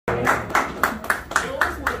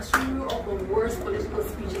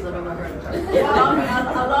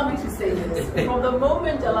Well, allow me to say this. From the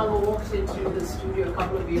moment Jalango walked into the studio a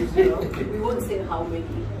couple of years ago, we won't say how many,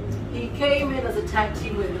 he came in as a tag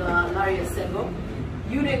team with Larry Asego.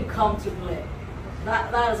 You didn't come to play.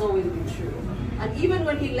 That has always been true. And even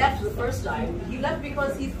when he left the first time, he left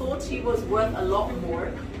because he thought he was worth a lot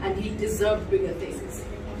more and he deserved bigger things.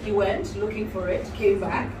 He went looking for it, came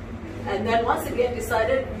back, and then once again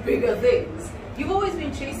decided bigger things. You've always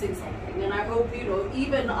been chasing something, and I hope, you know,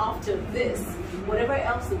 even after this, whatever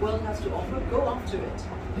else the world has to offer, go after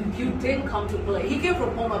it. You didn't come to play. He came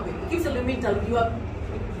from Homa Bay. He keeps telling me, telling you up.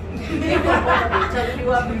 He came from Homa Bay, telling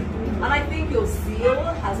you up. And I think your zeal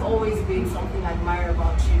has always been something I admire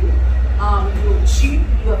about you. You're cheap.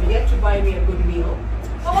 You have yet to buy me a good meal.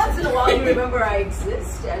 But once in a while, you remember I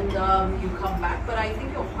exist, and you come back. But I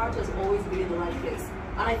think your heart has always been in the right place.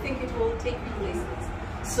 And I think it will take you places.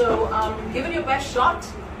 So give it your best shot.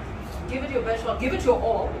 Give it your best shot. Give it your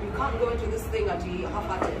all. You can't go into this thing at the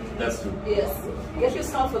half-hearted. That's true. Yes. Get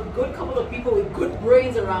yourself a good couple of people with good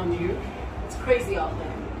brains around you. It's crazy out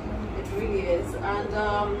there. It really is.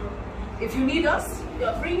 And if you need us,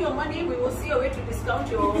 bring your money. We will see a way to discount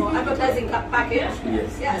your advertising package.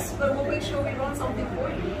 Yes. Yes. But we'll make sure we run something for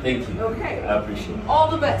you. Thank you. Okay. I appreciate it.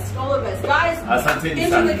 All the best. All the best. Guys, Asante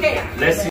into the cake. Let's